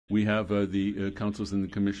We have the councils and the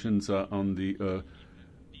commissions on the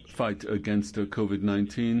fight against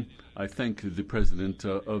COVID-19. I thank the President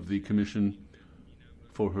of the Commission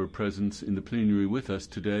for her presence in the plenary with us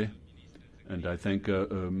today. And I thank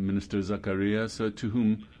Minister Zacharias, to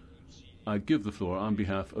whom I give the floor on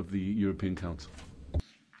behalf of the European Council.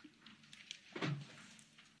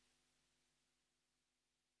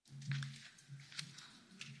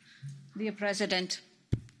 Dear President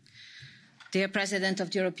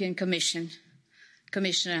of the European Commission,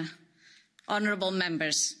 Commissioner, honourable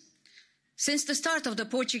members, since the start of the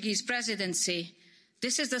Portuguese presidency,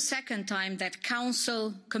 this is the second time that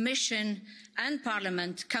Council, Commission and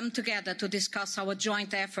Parliament come together to discuss our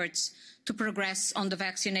joint efforts to progress on the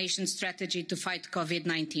vaccination strategy to fight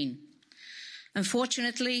COVID-19.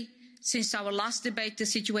 Unfortunately, since our last debate, the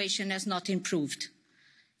situation has not improved.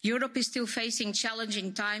 Europe is still facing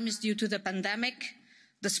challenging times due to the pandemic.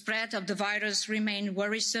 The spread of the virus remains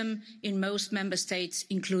worrisome in most member states,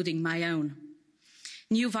 including my own.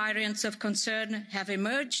 New variants of concern have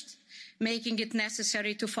emerged, making it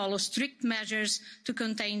necessary to follow strict measures to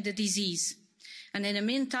contain the disease. And in the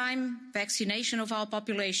meantime, vaccination of our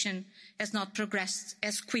population has not progressed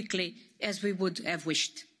as quickly as we would have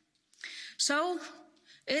wished. So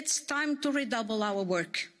it's time to redouble our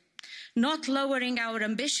work, not lowering our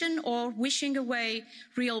ambition or wishing away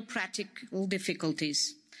real practical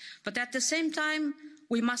difficulties. But at the same time,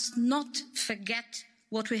 we must not forget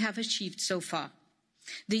what we have achieved so far.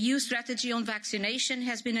 The EU strategy on vaccination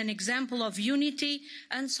has been an example of unity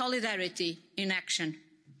and solidarity in action.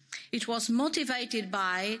 It was motivated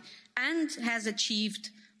by and has achieved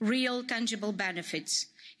real tangible benefits.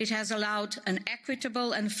 It has allowed an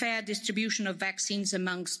equitable and fair distribution of vaccines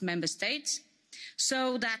amongst member states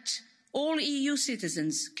so that all EU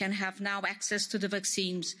citizens can have now access to the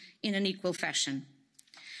vaccines in an equal fashion.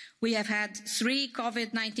 We have had 3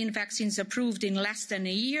 COVID-19 vaccines approved in less than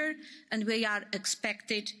a year, and we are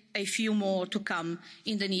expected a few more to come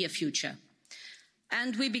in the near future.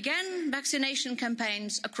 And we began vaccination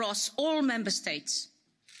campaigns across all member states.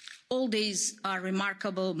 All these are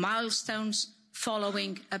remarkable milestones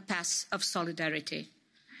following a path of solidarity.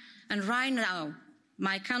 And right now,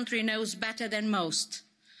 my country knows better than most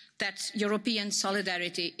that European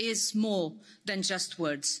solidarity is more than just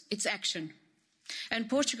words, it's action. And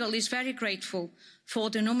Portugal is very grateful for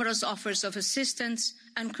the numerous offers of assistance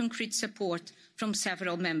and concrete support from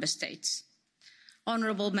several member states.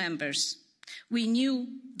 Honourable members, we knew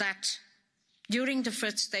that during the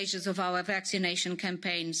first stages of our vaccination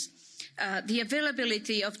campaigns, the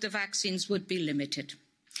availability of the vaccines would be limited.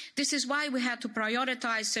 This is why we had to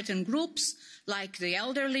prioritise certain groups, like the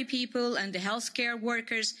elderly people and the healthcare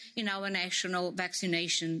workers, in our national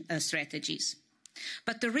vaccination strategies.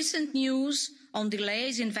 But the recent news on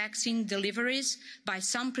delays in vaccine deliveries by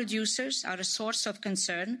some producers are a source of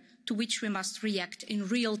concern to which we must react in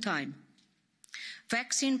real time.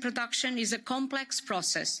 Vaccine production is a complex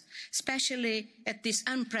process, especially at this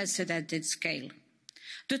unprecedented scale.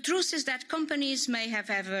 The truth is that companies may have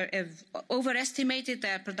overestimated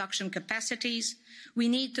their production capacities. We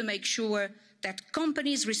need to make sure that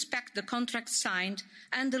companies respect the contracts signed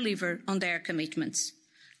and deliver on their commitments.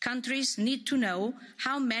 Countries need to know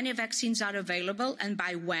how many vaccines are available and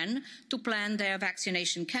by when to plan their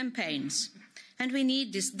vaccination campaigns. And we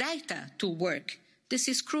need this data to work. This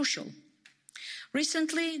is crucial.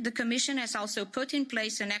 Recently, the Commission has also put in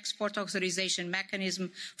place an export authorisation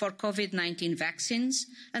mechanism for COVID-19 vaccines,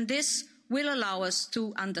 and this will allow us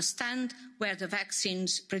to understand where the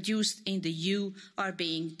vaccines produced in the EU are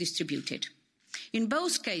being distributed. In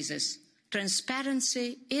both cases,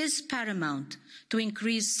 transparency is paramount to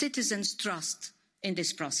increase citizens' trust in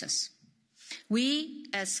this process. We,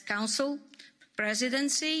 as Council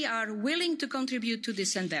Presidency, are willing to contribute to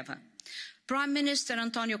this endeavour. Prime Minister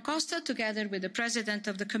António Costa, together with the President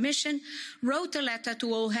of the Commission, wrote a letter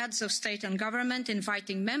to all heads of state and government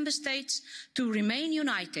inviting member states to remain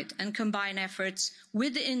united and combine efforts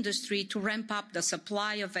with the industry to ramp up the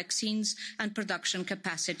supply of vaccines and production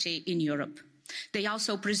capacity in Europe. They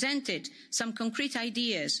also presented some concrete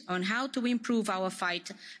ideas on how to improve our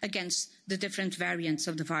fight against the different variants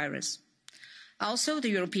of the virus. Also, the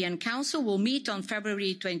European Council will meet on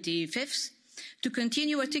February 25th to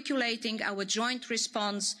continue articulating our joint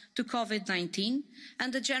response to COVID-19,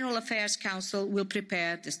 and the General Affairs Council will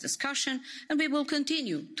prepare this discussion, and we will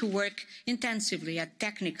continue to work intensively at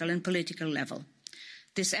technical and political level.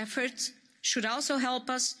 This effort should also help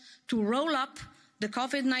us to roll up the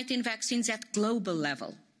COVID-19 vaccines at global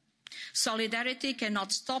level. Solidarity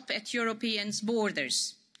cannot stop at European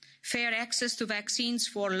borders. Fair access to vaccines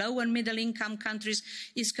for low and middle income countries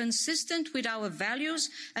is consistent with our values,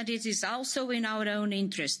 and it is also in our own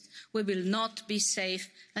interest. We will not be safe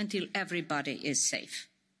until everybody is safe.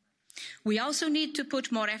 We also need to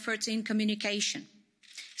put more efforts in communication.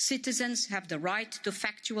 Citizens have the right to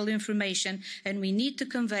factual information, and we need to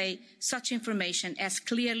convey such information as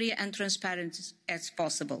clearly and transparently as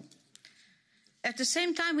possible. At the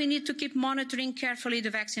same time, we need to keep monitoring carefully the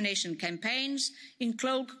vaccination campaigns in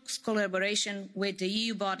close collaboration with the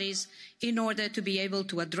EU bodies in order to be able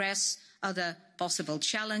to address other possible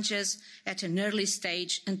challenges at an early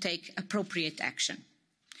stage and take appropriate action.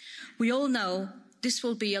 We all know this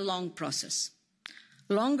will be a long process,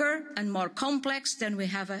 longer and more complex than we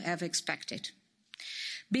have expected,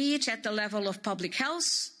 be it at the level of public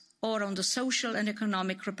health or on the social and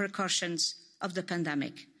economic repercussions of the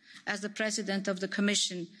pandemic. As the President of the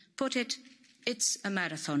Commission put it, it's a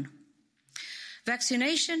marathon.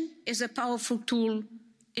 Vaccination is a powerful tool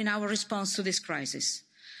in our response to this crisis,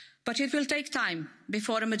 but it will take time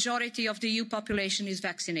before a majority of the EU population is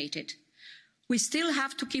vaccinated. We still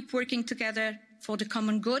have to keep working together for the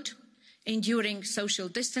common good, enduring social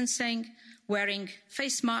distancing, wearing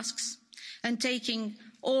face masks, and taking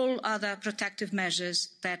all other protective measures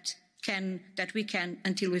that we can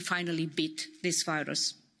until we finally beat this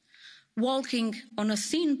virus. Walking on a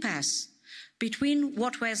thin path between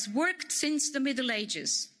what has worked since the Middle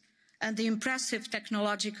Ages and the impressive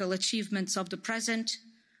technological achievements of the present,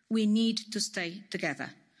 we need to stay together.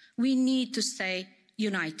 We need to stay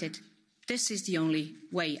united. This is the only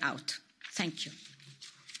way out. Thank you.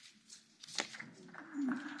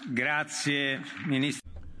 Grazie, Minister.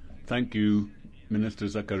 Thank you, Minister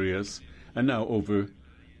Zacharias. And now over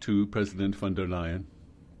to President von der Leyen.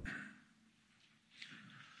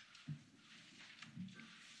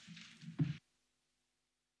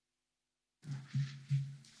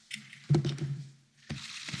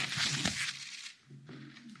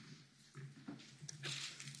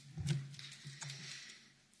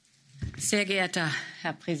 Sehr geehrter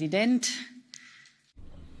Herr Präsident.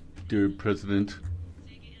 Dear President,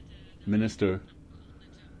 Minister,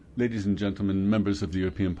 ladies and gentlemen, members of the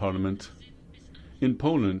European Parliament, in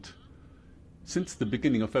Poland, since the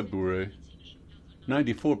beginning of February,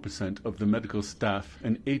 94% of the medical staff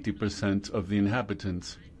and 80% of the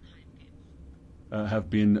inhabitants have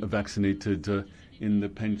been vaccinated in the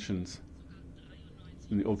pensions,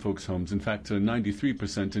 in the old folks' homes. In fact,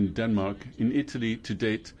 93% in Denmark. In Italy, to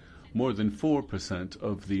date, more than 4%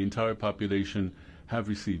 of the entire population have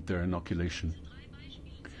received their inoculation.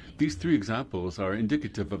 These three examples are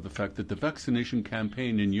indicative of the fact that the vaccination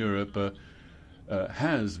campaign in Europe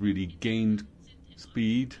has really gained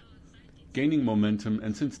speed, gaining momentum,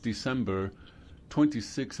 and since December,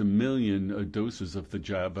 26 million doses of the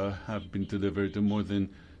jab have been delivered, and more than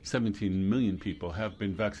 17 million people have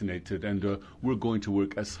been vaccinated, and we're going to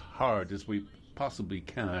work as hard as we possibly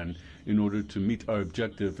can in order to meet our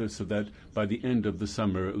objective so that by the end of the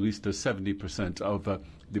summer, at least 70% of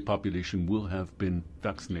the population will have been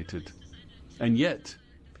vaccinated. And yet,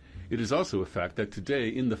 it is also a fact that today,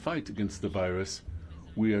 in the fight against the virus,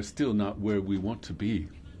 we are still not where we want to be.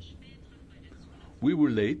 We were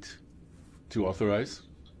late to authorize.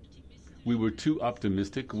 We were too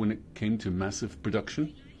optimistic when it came to massive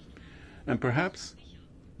production. And perhaps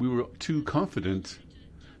we were too confident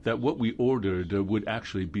that what we ordered would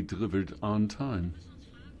actually be delivered on time.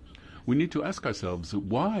 We need to ask ourselves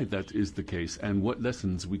why that is the case and what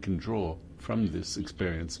lessons we can draw from this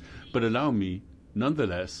experience. But allow me,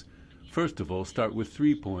 nonetheless, first of all, start with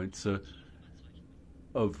 3 points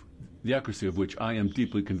of the accuracy of which I am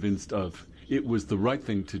deeply convinced of. It was the right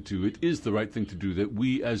thing to do. It is the right thing to do that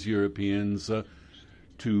we as Europeans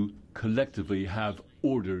to collectively have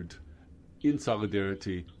ordered in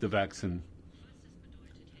solidarity the vaccine.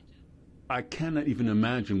 I cannot even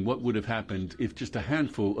imagine what would have happened if just a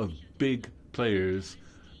handful of big players,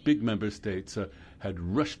 big member states, had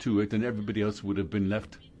rushed to it and everybody else would have been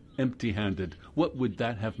left empty-handed. What would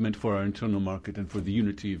that have meant for our internal market and for the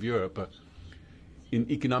unity of Europe? In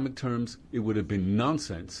economic terms, it would have been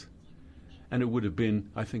nonsense, and it would have been,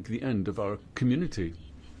 I think, the end of our community.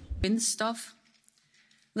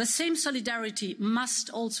 The same solidarity must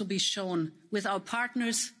also be shown with our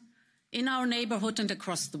partners in our neighbourhood and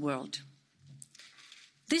across the world.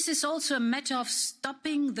 This is also a matter of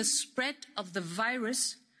stopping the spread of the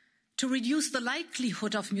virus to reduce the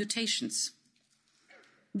likelihood of mutations.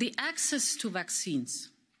 The access to vaccines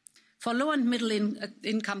for low and middle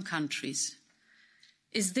income countries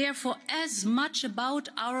is therefore as much about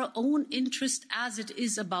our own interest as it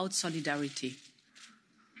is about solidarity.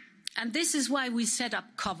 And this is why we set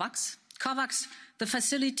up COVAX. COVAX, the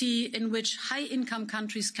facility in which high-income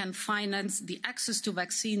countries can finance the access to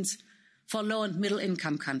vaccines for low and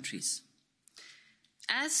middle-income countries.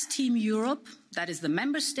 As Team Europe, that is the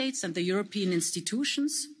member states and the European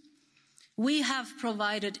institutions, we have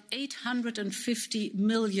provided €850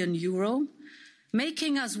 million,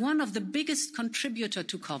 making us one of the biggest contributors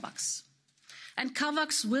to COVAX. And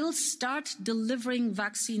COVAX will start delivering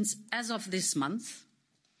vaccines as of this month.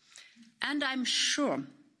 And I'm sure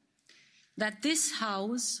that this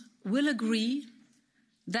House will agree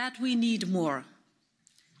that we need more,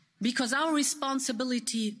 because our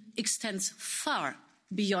responsibility extends far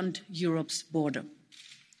beyond Europe's border.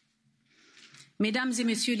 Mesdames et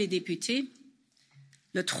Messieurs les députés,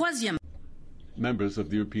 le troisième. Members of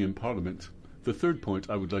the European Parliament, the third point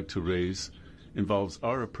I would like to raise involves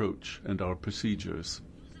our approach and our procedures.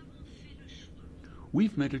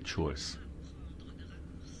 We've made a choice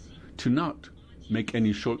to not make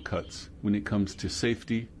any shortcuts when it comes to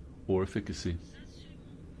safety or efficacy.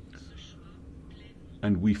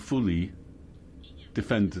 And we fully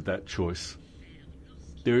defend that choice.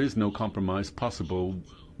 There is no compromise possible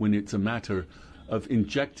when it's a matter of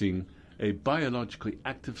injecting a biologically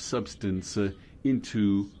active substance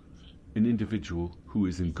into an individual who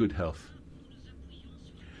is in good health.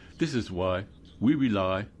 This is why we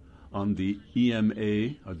rely on the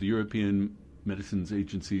EMA, or the European Medicines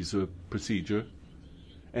Agency's procedure.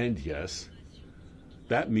 And yes,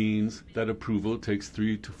 that means that approval takes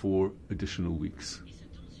 3 to 4 additional weeks.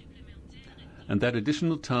 And that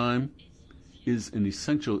additional time is an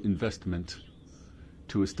essential investment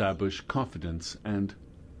to establish confidence and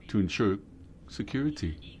to ensure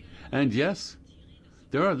security. And yes,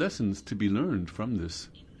 there are lessons to be learned from this.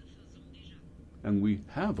 And we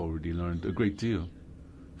have already learned a great deal.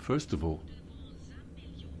 First of all,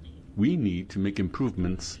 we need to make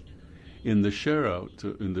improvements in the share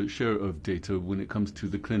of data when it comes to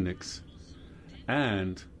the clinics.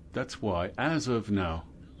 And that's why, as of now,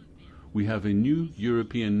 we have a new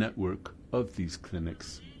European network of these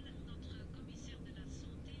clinics.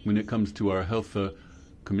 When it comes to our health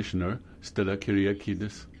commissioner, Stella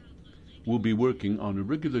Kyriakides, we'll be working on a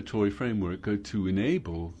regulatory framework to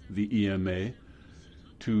enable the EMA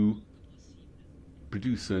to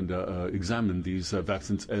produce and examine these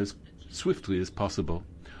vaccines as swiftly as possible.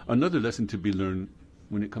 Another lesson to be learned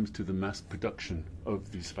when it comes to the mass production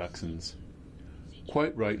of these vaccines.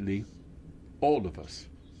 Quite rightly, all of us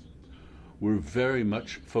were very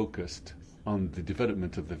much focused on the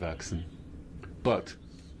development of the vaccine. But,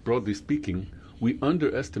 broadly speaking, we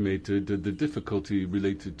underestimated the difficulty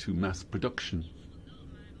related to mass production.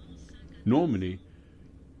 Normally,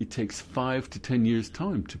 it takes 5 to 10 years'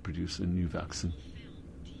 time to produce a new vaccine.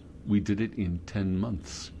 We did it in 10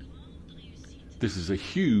 months. This is a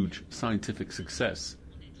huge scientific success,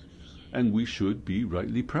 and we should be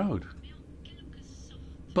rightly proud.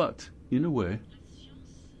 But, in a way,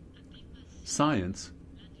 science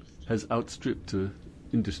has outstripped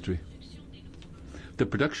industry. The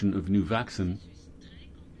production of new vaccine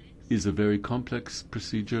is a very complex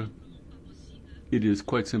procedure. It is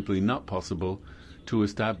quite simply not possible to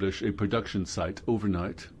establish a production site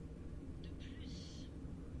overnight.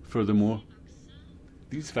 Furthermore,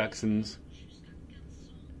 these vaccines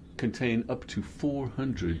contain up to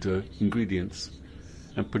 400 ingredients,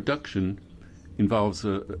 and production involves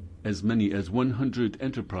as many as 100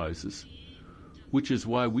 enterprises, which is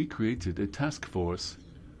why we created a task force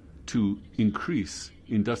to increase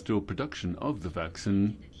industrial production of the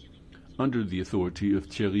vaccine under the authority of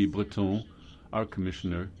Thierry Breton, our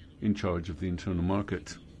commissioner in charge of the internal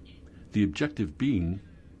market. The objective being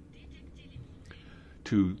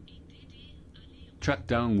to track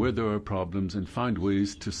down where there are problems and find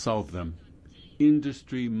ways to solve them.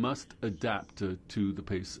 Industry must adapt to the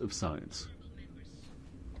pace of science.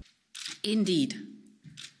 Indeed,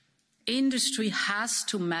 industry has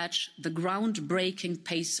to match the groundbreaking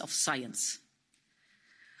pace of science.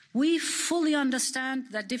 We fully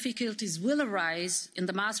understand that difficulties will arise in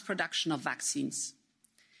the mass production of vaccines.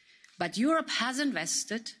 But Europe has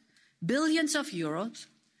invested billions of euros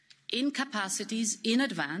in capacities in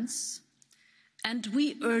advance, and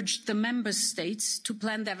we urged the member states to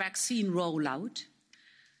plan their vaccine rollout.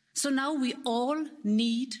 So now we all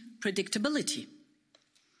need predictability.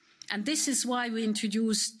 And this is why we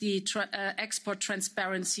introduced the export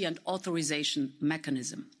transparency and authorization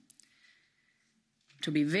mechanism.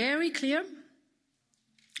 To be very clear,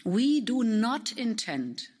 we do not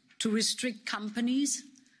intend to restrict companies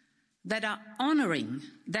that are honouring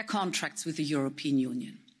their contracts with the European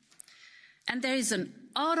Union. And there is an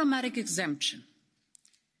automatic exemption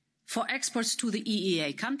for exports to the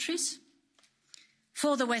EEA countries,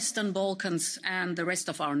 for the Western Balkans and the rest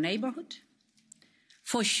of our neighbourhood,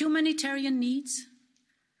 for humanitarian needs,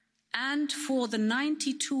 and for the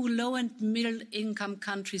 92 low and middle income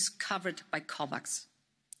countries covered by COVAX.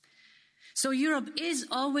 So Europe is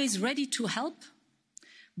always ready to help,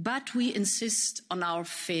 but we insist on our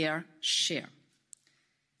fair share.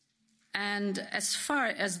 And as far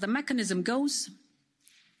as the mechanism goes,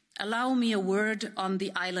 allow me a word on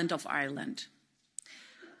the island of Ireland.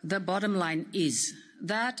 The bottom line is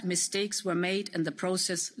that mistakes were made in the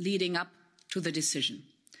process leading up to the decision.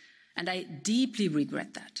 And I deeply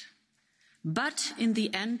regret that. But in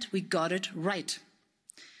the end, we got it right.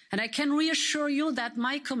 And I can reassure you that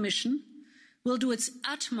my Commission will do its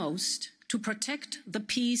utmost to protect the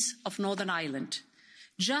peace of Northern Ireland,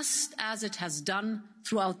 just as it has done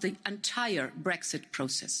throughout the entire Brexit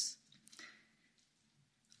process.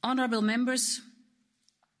 Honourable members,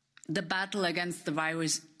 the battle against the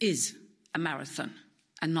virus is a marathon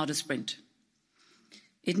and not a sprint.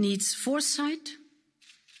 It needs foresight,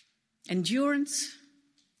 endurance,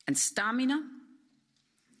 and stamina.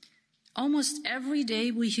 Almost every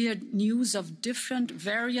day we hear news of different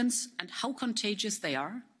variants and how contagious they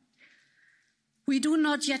are. We do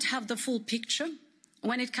not yet have the full picture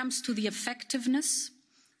when it comes to the effectiveness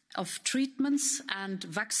of treatments and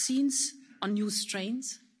vaccines on new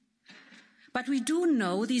strains. But we do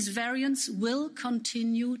know these variants will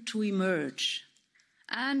continue to emerge.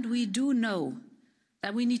 And we do know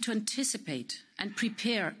that we need to anticipate and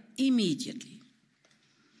prepare immediately.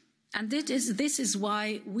 And this is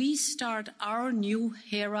why we start our new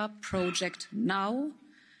HERA project now,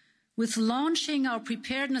 with launching our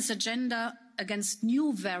preparedness agenda against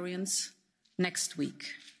new variants next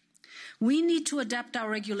week. We need to adapt our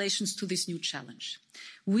regulations to this new challenge.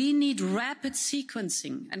 We need rapid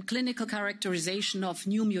sequencing and clinical characterization of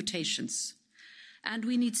new mutations. And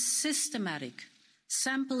we need systematic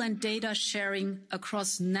sample and data sharing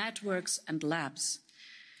across networks and labs.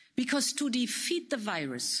 Because to defeat the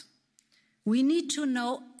virus, we need to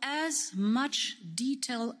know as much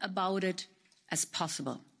detail about it as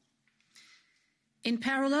possible. In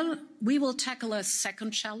parallel, we will tackle a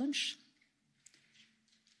second challenge.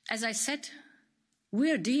 As I said,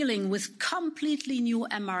 we're dealing with completely new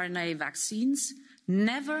mRNA vaccines,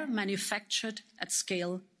 never manufactured at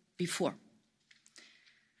scale before.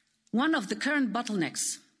 One of the current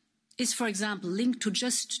bottlenecks is, for example, linked to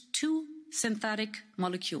just 2 synthetic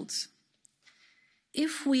molecules.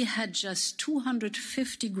 If we had just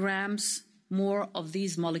 250 grams more of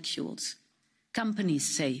these molecules,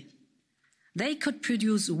 companies say, they could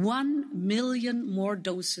produce 1 million more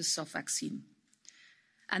doses of vaccine.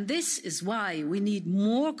 And this is why we need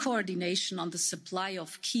more coordination on the supply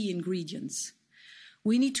of key ingredients.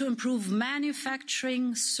 We need to improve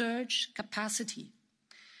manufacturing surge capacity.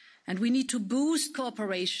 And we need to boost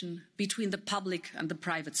cooperation between the public and the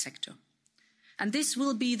private sector. And this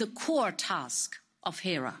will be the core task of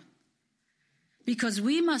HERA. Because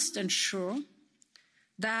we must ensure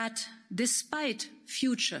that despite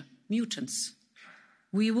future mutants,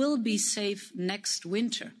 we will be safe next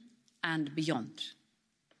winter and beyond.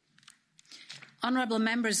 Honourable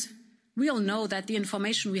members, we all know that the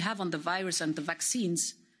information we have on the virus and the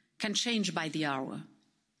vaccines can change by the hour.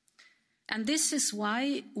 And this is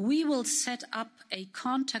why we will set up a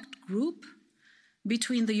contact group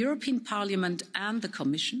between the European Parliament and the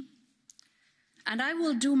Commission. And I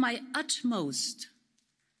will do my utmost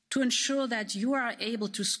to ensure that you are able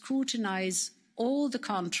to scrutinise all the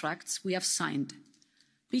contracts we have signed,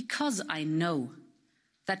 because I know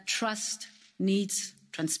that trust needs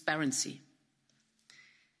transparency.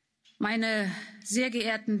 Meine sehr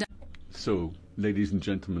geehrten So, ladies and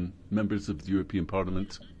gentlemen, members of the European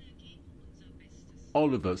Parliament,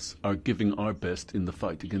 all of us are giving our best in the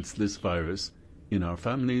fight against this virus, in our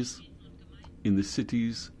families, in the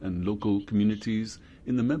cities and local communities,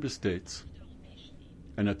 in the member states,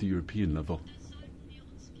 and at the European level.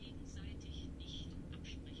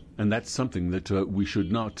 And that's something that we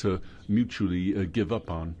should not mutually give up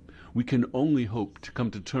on. We can only hope to come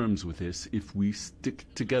to terms with this if we stick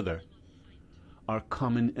together. Our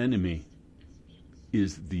common enemy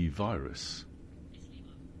is the virus.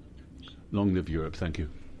 Long live Europe. Thank you.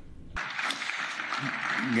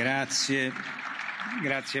 Grazie.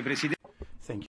 Grazie, Presidente.